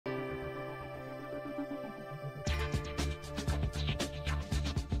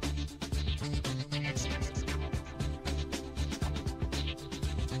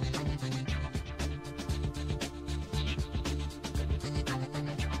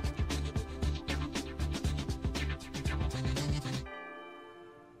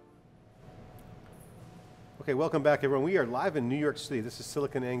Okay, welcome back everyone. We are live in New York City. This is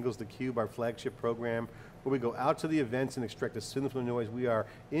SiliconANGLE's theCUBE, our flagship program, where we go out to the events and extract the signal from the noise. We are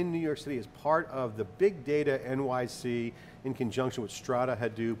in New York City as part of the BigDataNYC in conjunction with Strata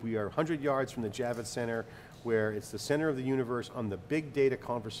Hadoop. We are 100 yards from the Javits Center, where it's the center of the universe on the big data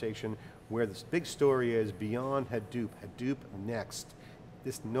conversation, where this big story is beyond Hadoop, Hadoop next.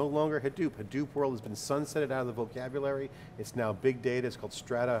 This no longer Hadoop. Hadoop world has been sunsetted out of the vocabulary. It's now big data, it's called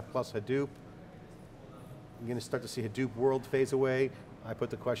Strata plus Hadoop. You're going to start to see Hadoop world phase away. I put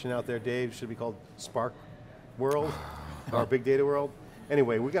the question out there, Dave, should it be called Spark world or big data world?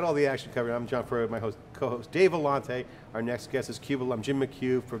 Anyway, we got all the action covered. I'm John Furrier, my co-host Dave Vellante. Our next guest is CUBE. I'm Jim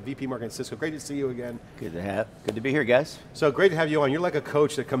McHugh for VP Marketing at Cisco. Great to see you again. Good to be here, guys. So great to have you on. You're like a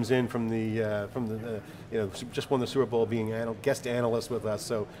coach that comes in from the just won the Super Bowl, being guest analyst with us.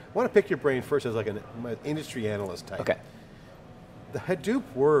 So I want to pick your brain first as like an industry analyst type. Okay. The Hadoop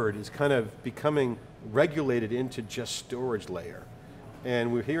word is kind of becoming regulated into just storage layer.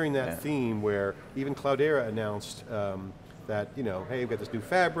 And we're hearing that theme where even Cloudera announced that, hey, we've got this new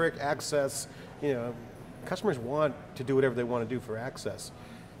fabric, access, customers want to do whatever they want to do for access.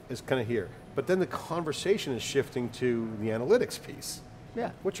 It's kind of here. But then the conversation is shifting to the analytics piece.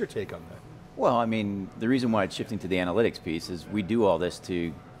 Yeah. What's your take on that? Well, I mean, the reason why it's shifting to the analytics piece is we do all this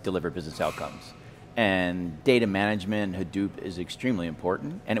to deliver business outcomes. And data management, Hadoop is extremely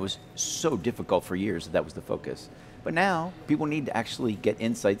important, and it was so difficult for years that was the focus. But now, people need to actually get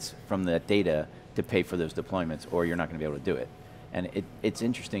insights from that data to pay for those deployments, or you're not going to be able to do it. And it's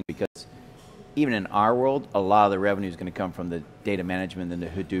interesting because even in our world, a lot of the revenue is going to come from the data management and the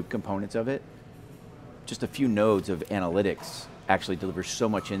Hadoop components of it. Just a few nodes of analytics actually deliver so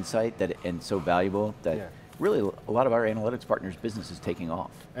much insight and so valuable that really a lot of our analytics partners' business is taking off.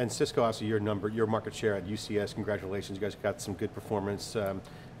 And Cisco, also your market share at UCS, congratulations, you guys got some good performance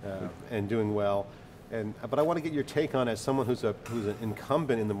and doing well. But I want to get your take on, as someone who's an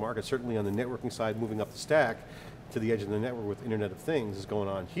incumbent in the market, certainly on the networking side, moving up the stack to the edge of the network with Internet of Things is going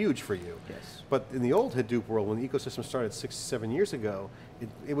on huge for you. Yes. But in the old Hadoop world, when the ecosystem started 6, 7 years ago,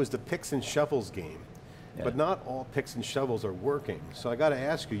 it was the picks and shovels game. Yeah. But not all picks and shovels are working. So I got to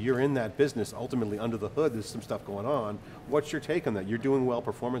ask you, you're in that business, ultimately under the hood, there's some stuff going on. What's your take on that? You're doing well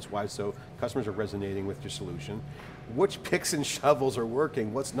performance-wise, so customers are resonating with your solution. Which picks and shovels are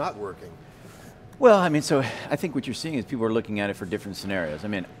working? What's not working? Well, I mean, so I think what you're seeing is people are looking at it for different scenarios. I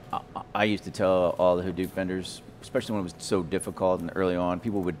mean, I used to tell all the Hadoop vendors, especially when it was so difficult and early on,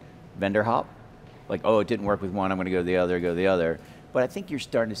 people would vendor hop. Like, oh, it didn't work with one, I'm going to go to the other. But I think you're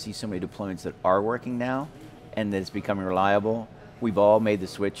starting to see so many deployments that are working now and that it's becoming reliable. We've all made the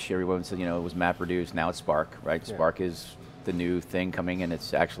switch. Everyone said, it was MapReduce, now it's Spark, right? Yeah. Spark is the new thing coming, and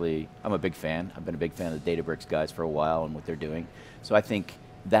it's actually, I'm a big fan. I've been a big fan of the Databricks guys for a while and what they're doing. So I think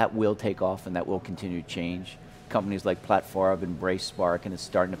that will take off and that will continue to change. Companies like Platform have embraced Spark and it's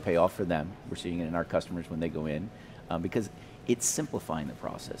starting to pay off for them. We're seeing it in our customers when they go in because it's simplifying the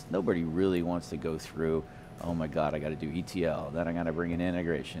process. Nobody really wants to go through, oh my God, I got to do ETL, then I got to bring in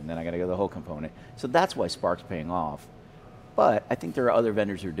integration, then I got to go the whole component. So that's why Spark's paying off. But I think there are other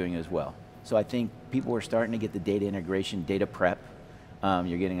vendors who are doing it as well. So I think people are starting to get the data integration, data prep.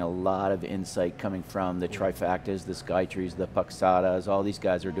 You're getting a lot of insight coming from the Trifactas, the Skytrees, the Puxatas. All these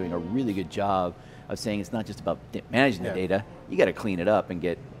guys are doing a really good job of saying it's not just about managing the data, you got to clean it up and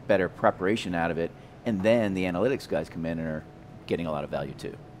get better preparation out of it. And then the analytics guys come in and are getting a lot of value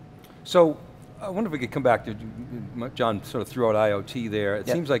too. So, I wonder if we could come back to, John sort of threw out IoT there. It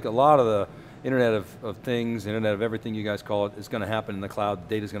seems like a lot of the Internet of Things, Internet of Everything you guys call it, is going to happen in the cloud.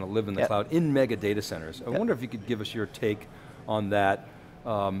 The data's going to live in the cloud in mega data centers. I wonder if you could give us your take on that,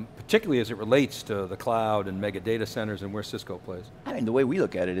 particularly as it relates to the cloud and mega data centers and where Cisco plays. I mean, the way we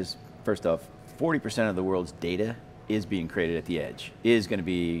look at it is, first off, 40% of the world's data is being created at the edge, is going to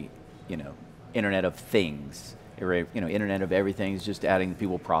be, Internet of Things, Internet of Everything is just adding the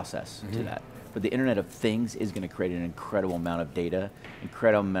people process to that. But the Internet of Things is going to create an incredible amount of data,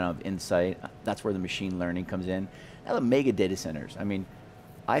 incredible amount of insight. That's where the machine learning comes in. Now the mega data centers, I mean,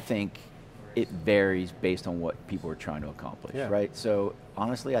 I think it varies based on what people are trying to accomplish, right? So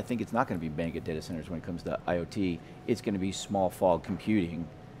honestly, I think it's not going to be mega data centers when it comes to IoT. It's going to be small fog computing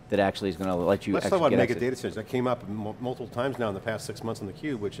that actually is going to let you Let's talk about mega data centers. That came up multiple times now in the past 6 months on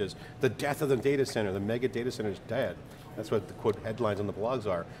theCUBE, which is the death of the data center. The mega data center is dead. That's what the quote headlines on the blogs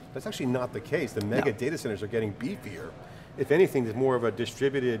are. That's actually not the case. The mega data centers are getting beefier. If anything, there's more of a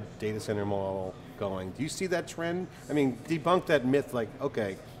distributed data center model going. Do you see that trend? I mean, debunk that myth like,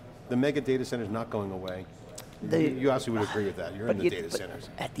 okay, the mega data center is not going away. You obviously would agree with that. You're in the data centers.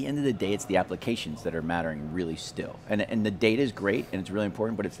 At the end of the day, it's the applications that are mattering really still. And the data is great and it's really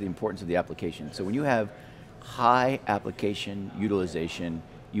important, but it's the importance of the application. So when you have high application utilization,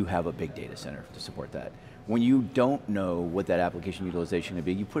 you have a big data center to support that. When you don't know what that application utilization would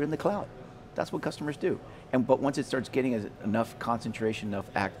be, you put it in the cloud. That's what customers do. But once it starts getting enough concentration, enough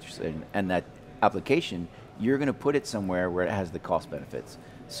action, and that application, you're going to put it somewhere where it has the cost benefits.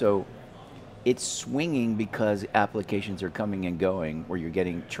 So it's swinging because applications are coming and going, where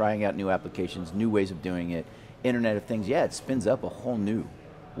you're trying out new applications, new ways of doing it, Internet of Things. Yeah, it spins up a whole new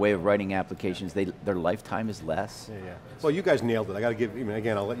way of writing applications. Their lifetime is less. Yeah. Well, you guys nailed it. I got to give,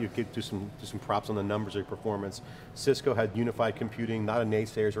 again, I'll let you do some props on the numbers of your performance. Cisco had unified computing, not a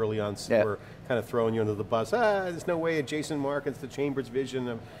naysayers early on, were kind of throwing you under the bus. There's no way adjacent markets, the Chambers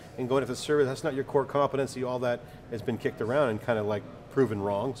vision, and going after the service, that's not your core competency. All that has been kicked around and kind of like proven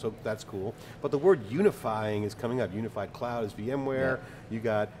wrong, so that's cool. But the word unifying is coming up. Unified cloud is VMware. You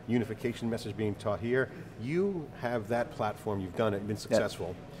got unification message being taught here. You have that platform, you've done it, you've been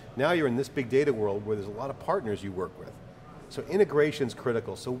successful. Now you're in this big data world where there's a lot of partners you work with. So integration's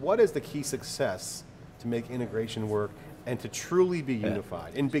critical. So what is the key success to make integration work and to truly be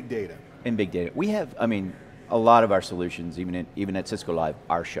unified in big data? In big data. We have, a lot of our solutions, even at Cisco Live,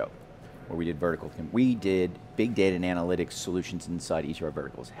 our show, where we did vertical. We did big data and analytics solutions inside each of our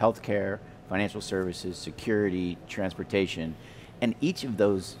verticals. Healthcare, financial services, security, transportation, and each of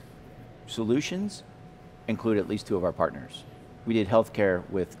those solutions include at least two of our partners. We did healthcare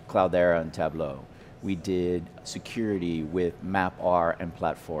with Cloudera and Tableau. We did security with MapR and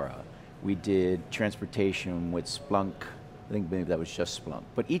Platfora. We did transportation with Splunk. I think maybe that was just Splunk.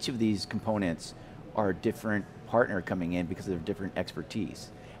 But each of these components are a different partner coming in because of their different expertise.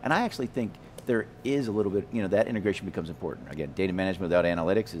 And I actually think there is a little bit, that integration becomes important. Again, data management without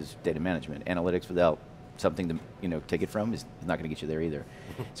analytics is data management. Analytics without something to take it from is not going to get you there either.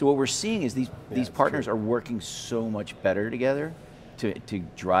 So what we're seeing is these partners are working so much better together to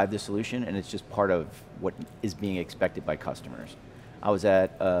drive the solution, and it's just part of what is being expected by customers. I was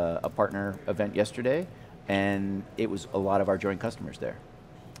at a partner event yesterday, and it was a lot of our joint customers there.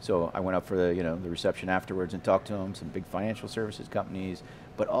 So I went up for the reception afterwards and talked to them, some big financial services companies,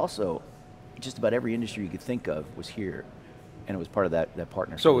 but also just about every industry you could think of was here, and it was part of that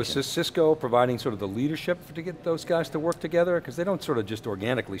partnership. So is Cisco providing sort of the leadership to get those guys to work together? Because they don't sort of just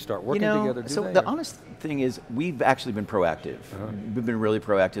organically start working together, do so they? The honest thing is, we've actually been proactive. We've been really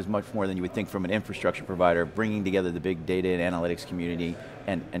proactive, much more than you would think from an infrastructure provider, bringing together the big data and analytics community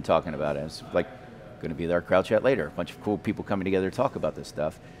and talking about it. It's like going to be our crowd chat later, a bunch of cool people coming together to talk about this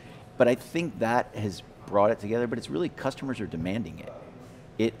stuff. But I think that has brought it together, but it's really customers are demanding it.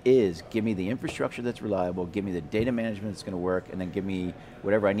 It is, give me the infrastructure that's reliable, give me the data management that's going to work, and then give me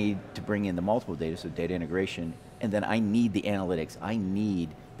whatever I need to bring in the multiple data, so data integration, and then I need the analytics, I need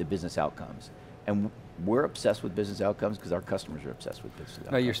the business outcomes. And we're obsessed with business outcomes because our customers are obsessed with business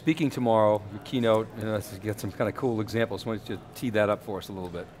outcomes. Now you're speaking tomorrow, your keynote, let's get some kind of cool examples. Why don't you tee that up for us a little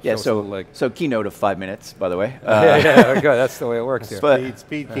bit? Yeah, so keynote of 5 minutes, by the way. Okay, that's the way it works here.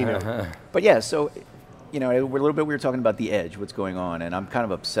 Speed keynote. But yeah, so we were talking about the edge, what's going on, and I'm kind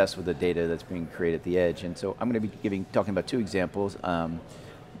of obsessed with the data that's being created at the edge, and so I'm going to be talking about two examples.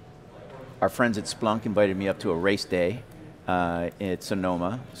 Our friends at Splunk invited me up to a race day at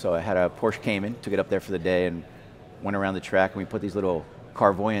Sonoma, so I had a Porsche Cayman, took it up there for the day, and went around the track, and we put these little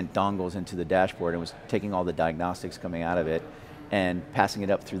Carvoyant dongles into the dashboard, and was taking all the diagnostics coming out of it, and passing it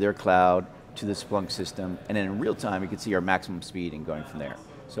up through their cloud to the Splunk system, and then in real time, you could see our maximum speed and going from there.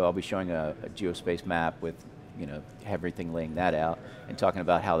 So I'll be showing a geospace map with, everything laying that out and talking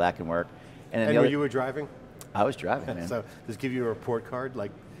about how that can work. And you were driving? I was driving, man. So does it give you a report card,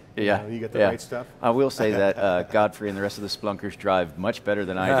 like you get the right stuff? I will say that Godfrey and the rest of the Splunkers drive much better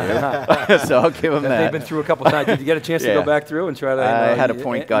than I do, so I'll give them that. They've been through a couple times. Did you get a chance to go back through and try to? I had to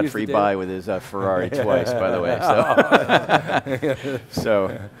point Godfrey by with his Ferrari twice, by the way.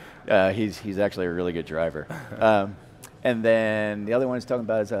 So he's actually a really good driver. And then the other one is talking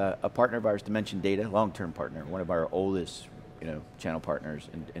about is a partner of ours, Dimension Data, long-term partner, one of our oldest channel partners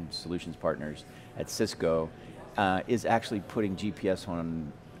and solutions partners at Cisco, is actually putting GPS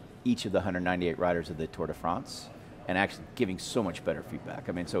on each of the 198 riders of the Tour de France and actually giving so much better feedback.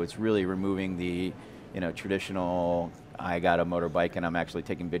 So it's really removing the traditional, I got a motorbike and I'm actually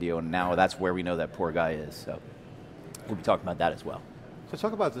taking video, and now that's where we know that poor guy is. So we'll be talking about that as well. So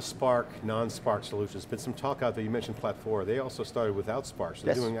talk about the Spark, non-Spark solutions. There's been some talk out there, you mentioned Platfora. They also started without Spark, so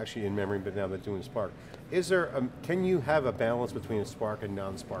they're doing actually in memory, but now they're doing Spark. Can you have a balance between a Spark and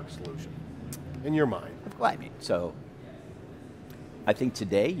non-Spark solution, in your mind? Well, so I think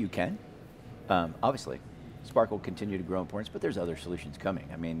today you can. Obviously, Spark will continue to grow in importance, but there's other solutions coming.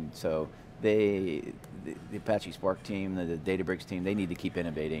 So the Apache Spark team, the Databricks team, they need to keep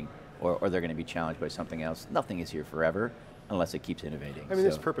innovating or they're going to be challenged by something else. Nothing is here forever unless it keeps innovating. I mean,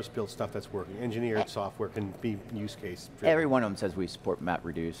 this purpose-built stuff that's working. Engineered software can be use case driven. Every one of them says we support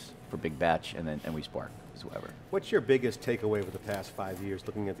MapReduce for big batch, and we Spark as well. What's your biggest takeaway over the past 5 years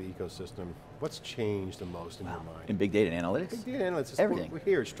looking at the ecosystem? What's changed the most in your mind? In big data and analytics? Big data analytics, everything. We're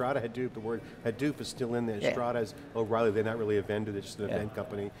here, Strata Hadoop, the word Hadoop is still in there. Yeah. Strata is O'Reilly, they're not really a vendor, they're just an event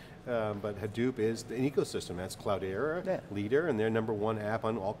company. But Hadoop is an ecosystem. That's Cloudera, leader, and they're #1 app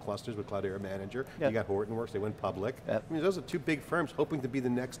on all clusters with Cloudera Manager. You got Hortonworks, they went public. I mean, those are two big firms hoping to be the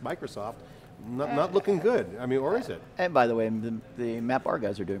next Microsoft. Not looking good, I mean, or is it? And by the way, the MapR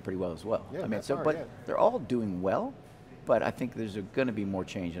guys are doing pretty well as well. Yeah, I mean, MapR, they're all doing well, but I think there's going to be more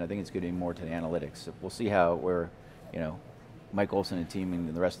change, and I think it's going to be more to the analytics. So we'll see how Mike Olson and team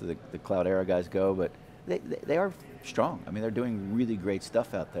and the rest of the Cloudera guys go, but they are strong. I mean, they're doing really great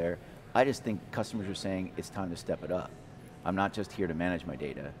stuff out there. I just think customers are saying it's time to step it up. I'm not just here to manage my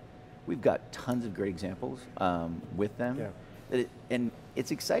data. We've got tons of great examples with them. Yeah. And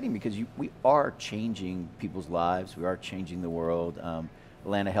it's exciting because we are changing people's lives. We are changing the world.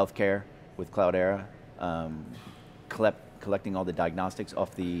 Atlanta Healthcare with Cloudera, collecting all the diagnostics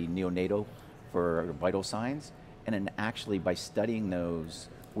off the neonatal for vital signs. And then actually by studying those,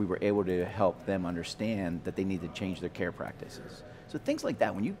 we were able to help them understand that they need to change their care practices. So things like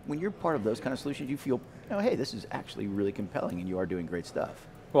that, when you're part of those kind of solutions, you feel, hey, this is actually really compelling and you are doing great stuff.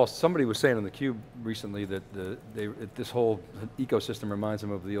 Well, somebody was saying on theCUBE recently that this whole ecosystem reminds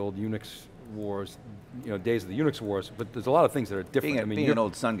them of the old Unix wars, days of the Unix wars, but there's a lot of things that are different. Being an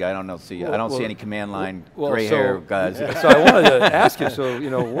old Sun guy, I don't see any command line gray hair guys. So I wanted to ask you,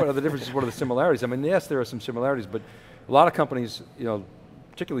 what are the differences, what are the similarities? I mean, yes, there are some similarities, but a lot of companies,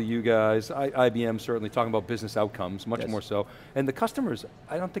 particularly you guys, IBM certainly talking about business outcomes, much more so. And the customers,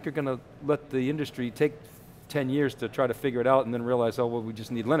 I don't think are going to let the industry take 10 years to try to figure it out and then realize, oh, well, we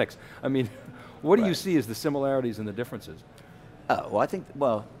just need Linux. I mean, what do you see as the similarities and the differences? Well, I think,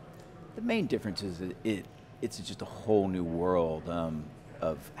 the main difference is it's just a whole new world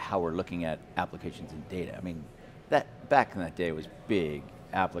of how we're looking at applications and data. I mean, back in that day was big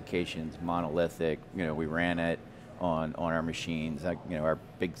applications, monolithic, we ran it on our machines, like, our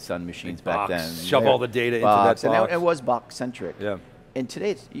big Sun machines back then. Shove all the data into that box. And it was box-centric. Yeah. And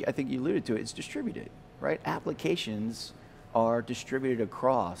today, I think you alluded to it, it's distributed, right? Applications are distributed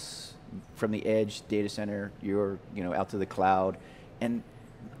across from the edge data center, out to the cloud. And,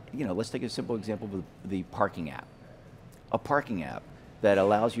 let's take a simple example of the parking app. A parking app that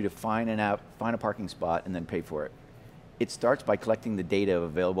allows you to find a parking spot and then pay for it. It starts by collecting the data of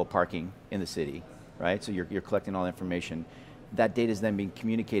available parking in the city, right? So you're collecting all the information. That data is then being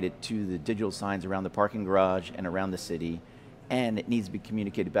communicated to the digital signs around the parking garage and around the city, and it needs to be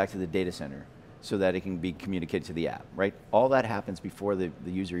communicated back to the data center so that it can be communicated to the app, right? All that happens before the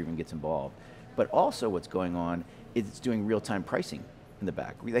user even gets involved. But also what's going on is it's doing real-time pricing in the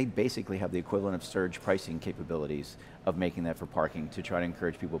back. They basically have the equivalent of surge pricing capabilities of making that for parking to try to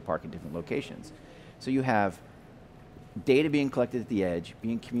encourage people to park in different locations. So you have data being collected at the edge,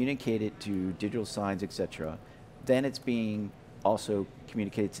 being communicated to digital signs, et cetera. Then it's being also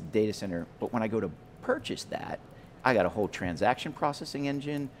communicated to the data center. But when I go to purchase that, I got a whole transaction processing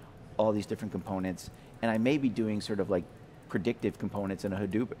engine, all these different components, and I may be doing sort of like predictive components in a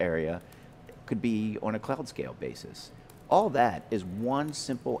Hadoop area, could be on a cloud scale basis. All that is one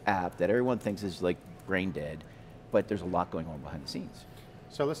simple app that everyone thinks is like brain dead, but there's a lot going on behind the scenes.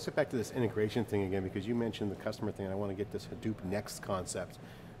 So let's get back to this integration thing again, because you mentioned the customer thing, and I want to get this Hadoop Next concept.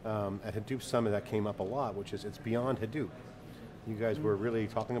 At Hadoop Summit that came up a lot, which is it's beyond Hadoop. You guys were really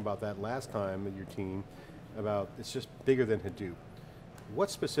talking about that last time with your team, about it's just bigger than Hadoop. What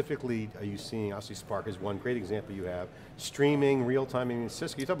specifically are you seeing? Obviously Spark is one great example you have. Streaming, real time, I mean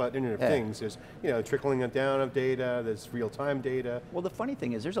Cisco, you talk about Internet of Things, there's trickling down of data, there's real time data. Well, the funny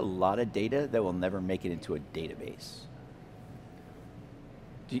thing is there's a lot of data that will never make it into a database.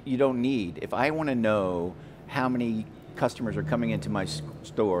 You don't need, if I want to know how many customers are coming into my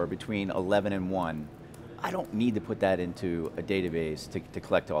store between 11 and 1, I don't need to put that into a database to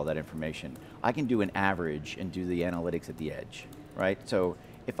collect all that information. I can do an average and do the analytics at the edge, right? So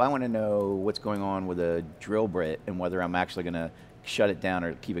if I want to know what's going on with a drill bit and whether I'm actually going to shut it down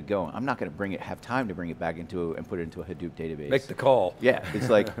or keep it going, I'm not going to have time to bring it back into and put it into a Hadoop database. Make the call. Yeah, it's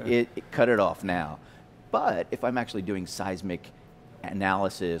like, cut it off now. But if I'm actually doing seismic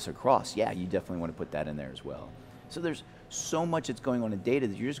analysis across, yeah, you definitely want to put that in there as well. So there's so much that's going on in data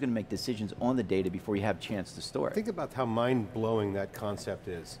that you're just going to make decisions on the data before you have a chance to store it. Think about how mind-blowing that concept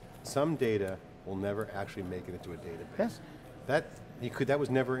is. Some data will never actually make it into a database. Yeah. That was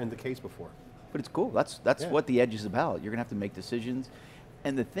never in the case before. But it's cool, that's what the edge is about. You're going to have to make decisions.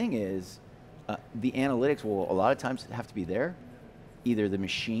 And the thing is, the analytics will a lot of times have to be there, either the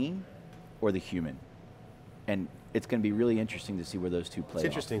machine or the human. And it's going to be really interesting to see where those two play It's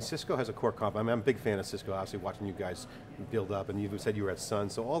interesting, Cisco has a core comp. I'm a big fan of Cisco, obviously watching you guys build up, and you said you were at Sun,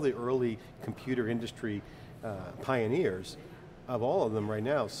 so all the early computer industry pioneers, of all of them right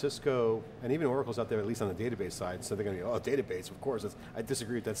now, Cisco, and even Oracle's out there, at least on the database side, so they're going to go, oh, database, of course, I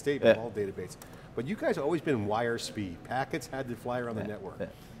disagree with that statement, all database. But you guys have always been wire speed. Packets had to fly around the network.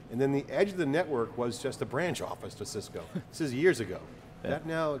 And then the edge of the network was just a branch office to Cisco. This is years ago. That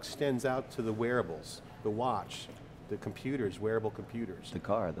now extends out to the wearables, the watch, the computers, wearable computers. The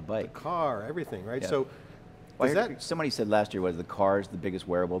car, the bike. The car, everything, right? Yeah. So, somebody said last year, was the car is the biggest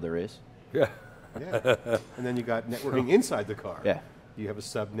wearable there is? Yeah. yeah. And then you got networking inside the car. Yeah. You have a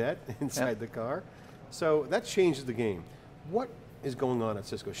subnet inside the car. So that changes the game. What is going on at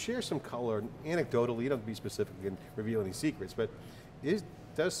Cisco? Share some color, anecdotally, you don't have to be specific and reveal any secrets, but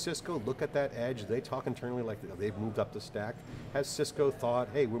does Cisco look at that edge? They talk internally like they've moved up the stack. Has Cisco thought,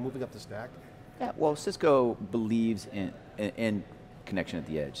 hey, we're moving up the stack? Yeah, well, Cisco believes in connection at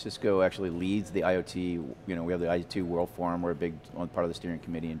the edge. Cisco actually leads the IoT, we have the IoT World Forum, we're a big part of the steering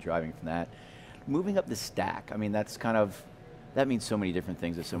committee and driving from that. Moving up the stack, I mean, that's that means so many different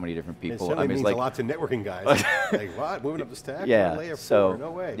things to so many different people. It certainly means like, a lot to networking guys. Like, what, moving up the stack? Yeah, Layer 4,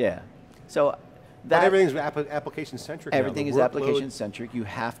 no way. Yeah, so but everything's application-centric now. Everything is application-centric. You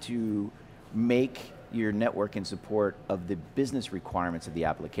have to make your network in support of the business requirements of the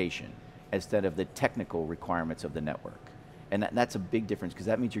application instead of the technical requirements of the network. And that's a big difference because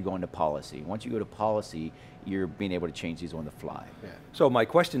that means you're going to policy. Once you go to policy, you're being able to change these on the fly. Yeah. So my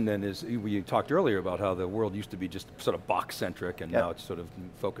question then is, you talked earlier about how the world used to be just sort of box-centric and now it's sort of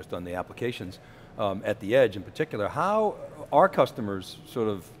focused on the applications at the edge in particular. How are customers sort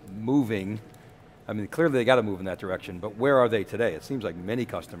of moving? I mean, clearly they got to move in that direction, but where are they today? It seems like many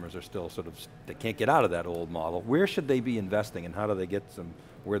customers are still sort of, they can't get out of that old model. Where should they be investing and how do they get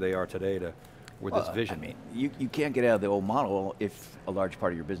where they are today with this vision? I mean, you can't get out of the old model if a large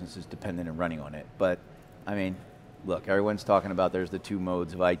part of your business is dependent and running on it. But, I mean, look, everyone's talking about there's the two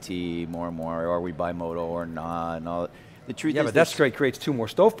modes of IT more and more, are we bimodal or not, and all. The truth is, but that straight creates two more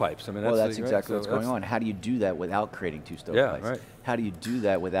stovepipes. I mean, that's exactly what's going on. How do you do that without creating two stovepipes? Yeah, right. How do you do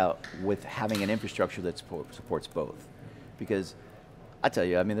that with having an infrastructure that supports both? Because I tell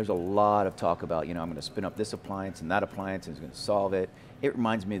you, I mean, there's a lot of talk about, I'm going to spin up this appliance and that appliance and it's going to solve it. It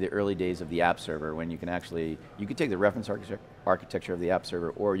reminds me of the early days of the app server when you could take the reference architecture of the app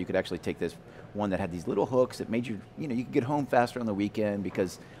server, or you could actually take this one that had these little hooks that made you could get home faster on the weekend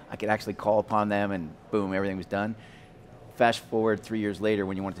because I could actually call upon them and boom, everything was done. Fast forward 3 years later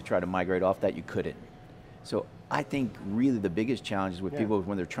when you wanted to try to migrate off that, you couldn't. So I think really the biggest challenge is with people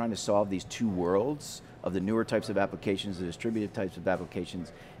when they're trying to solve these two worlds of the newer types of applications, the distributed types of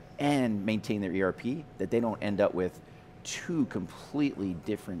applications, and maintain their ERP, that they don't end up with two completely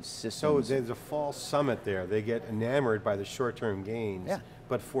different systems. So there's a false summit there. They get enamored by the short-term gains,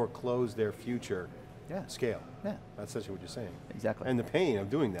 but foreclose their future scale. Yeah. That's essentially what you're saying. Exactly. And the pain of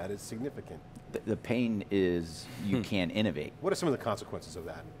doing that is significant. The pain is you can't innovate. What are some of the consequences of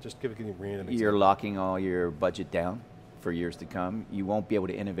that? Just give a random example. You're locking all your budget down for years to come. You won't be able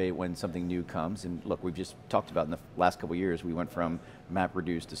to innovate when something new comes. And look, we've just talked about in the last couple of years, we went from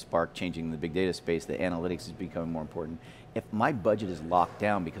MapReduce to Spark, changing the big data space. The analytics is becoming more important. If my budget is locked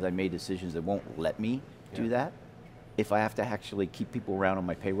down because I made decisions that won't let me do that, if I have to actually keep people around on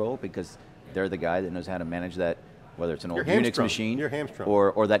my payroll because they're the guy that knows how to manage that, whether it's an old Unix machine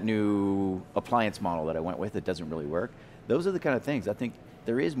or that new appliance model that I went with that doesn't really work. Those are the kind of things. I think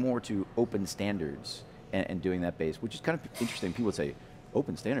there is more to open standards and doing that base, which is kind of interesting. People would say,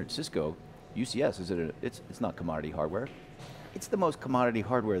 open standards, Cisco, UCS, it's not commodity hardware. It's the most commodity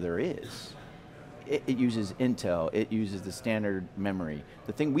hardware there is. It uses Intel, it uses the standard memory.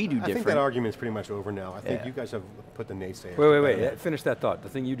 The thing we do different. I think that argument's pretty much over now. I think you guys have put the naysayers. Wait, finish that thought. The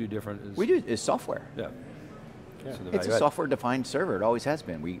thing you do different is software. Yeah. So it's a software-defined server. It always has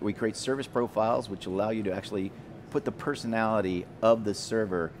been. We create service profiles which allow you to actually put the personality of the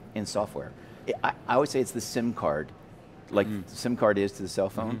server in software. I always say it's the SIM card, like the SIM card is to the cell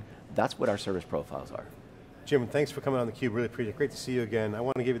phone. That's what our service profiles are. Jim, thanks for coming on theCUBE, really appreciate it. Great to see you again. I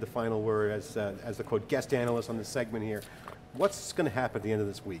want to give you the final word as the quote guest analyst on this segment here. What's going to happen at the end of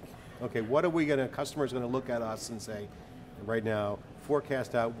this week? Okay, what are customers going to look at us and say, right now,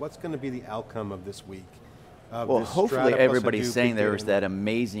 forecast out, what's going to be the outcome of this week? Well, hopefully everybody's saying there was that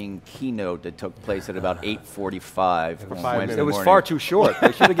amazing keynote that took place at about 8:45 on Wednesday It was far too short.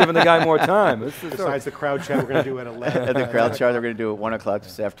 They should have given the guy more time. Besides the crowd chat we're going to do at 11. At the crowd chat we're going to do at 1 o'clock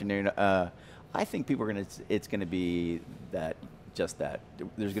this afternoon. I think people are going to, it's going to be that just that.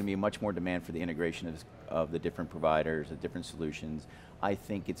 There's going to be much more demand for the integration of the different providers, the different solutions. I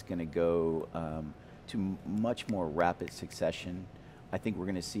think it's going to go to much more rapid succession. I think we're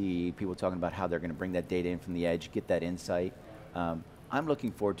going to see people talking about how they're going to bring that data in from the edge, get that insight. I'm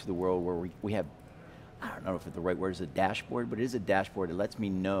looking forward to the world where we have, I don't know if the right word is a dashboard, but it is a dashboard that lets me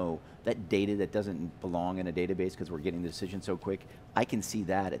know that data that doesn't belong in a database because we're getting the decision so quick, I can see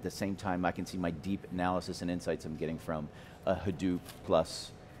that at the same time I can see my deep analysis and insights I'm getting from a Hadoop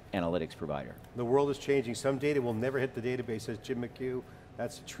plus analytics provider. The world is changing. Some data will never hit the database, says Jim McHugh.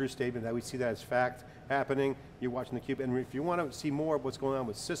 That's a true statement, that we see that as fact happening. You're watching theCUBE, and if you want to see more of what's going on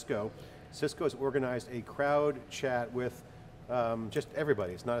with Cisco, Cisco has organized a crowd chat with just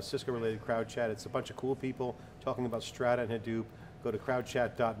everybody. It's not a Cisco related crowd chat, it's a bunch of cool people talking about Strata and Hadoop. Go to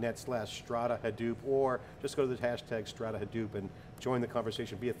crowdchat.net/Strata Hadoop, or just go to the hashtag Strata Hadoop and join the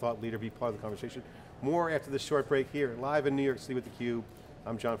conversation, be a thought leader, be part of the conversation. More after this short break here, live in New York City with theCUBE.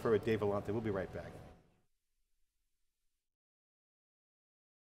 I'm John Furrier with Dave Vellante. We'll be right back.